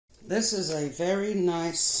This is a very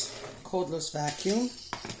nice cordless vacuum.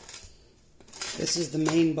 This is the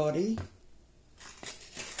main body.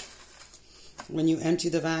 When you empty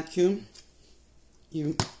the vacuum,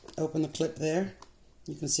 you open the clip there.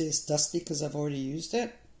 You can see it's dusty because I've already used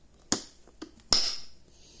it.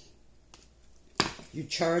 You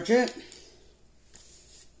charge it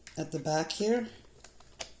at the back here.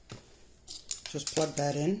 Just plug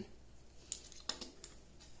that in.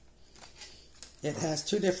 It has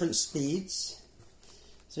 2 different speeds.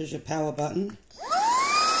 So there's your power button. And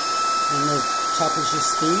the top is your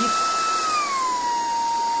speed.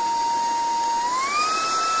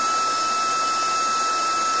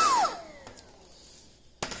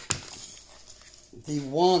 The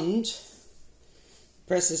wand,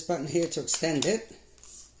 press this button here to extend it.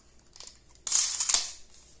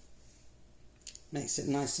 Makes it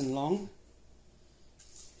nice and long.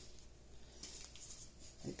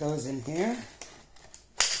 It goes in here.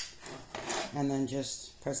 And then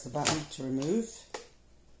just press the button to remove.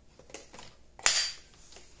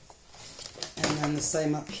 And then the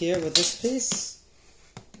same up here with this piece.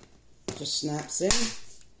 Just snaps in.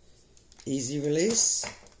 Easy release.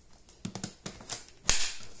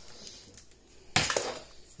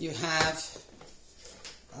 You have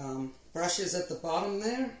brushes at the bottom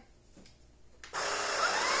there.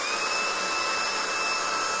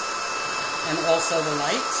 And also the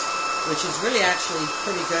light, which is really actually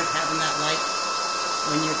pretty good having that light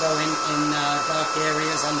when you're going in dark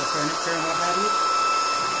areas on the furniture and what have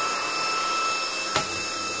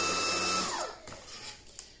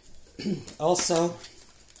you. Also,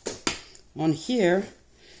 on here,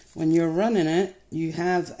 when you're running it, you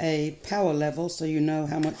have a power level so you know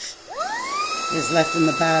how much is left in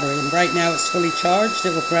the battery. And right now it's fully charged.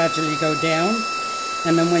 It will gradually go down.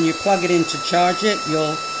 And then when you plug it in to charge it,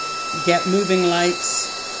 you'll get moving lights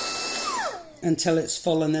until it's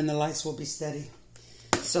full, and then the lights will be steady.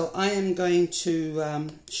 So I am going to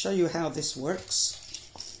show you how this works.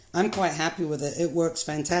 I'm quite happy with it. It works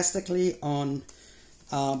fantastically on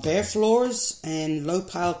bare floors and low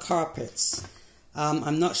pile carpets.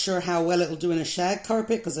 I'm not sure how well it'll do in a shag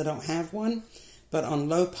carpet because I don't have one, but on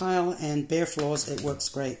low pile and bare floors it works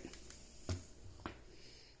great.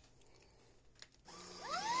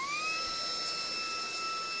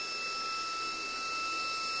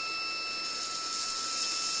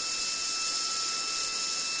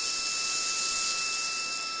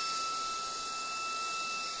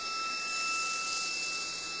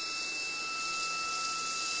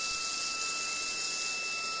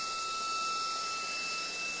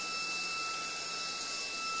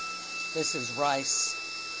 This is rice.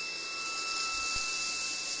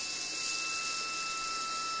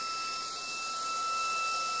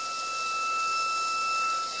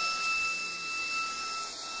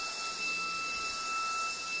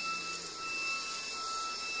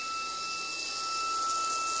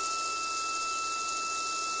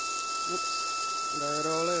 Oops, there it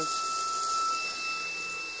all is.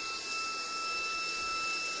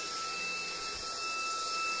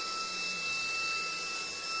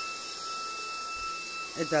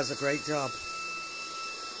 It does a great job.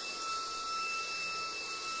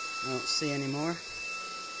 I don't see any more.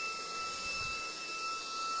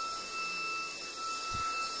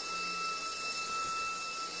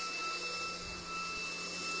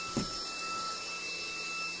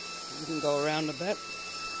 You can go around a bit.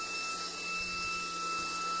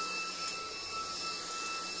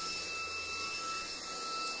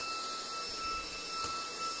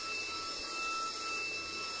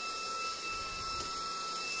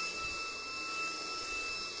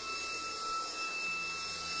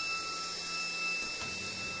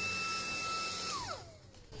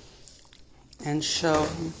 And show,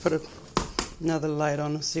 put another light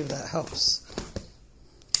on and see if that helps.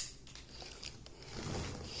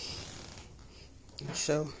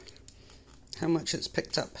 Show how much it's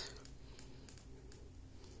picked up.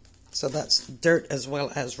 So that's dirt as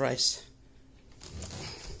well as rice.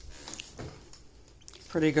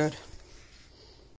 Pretty good.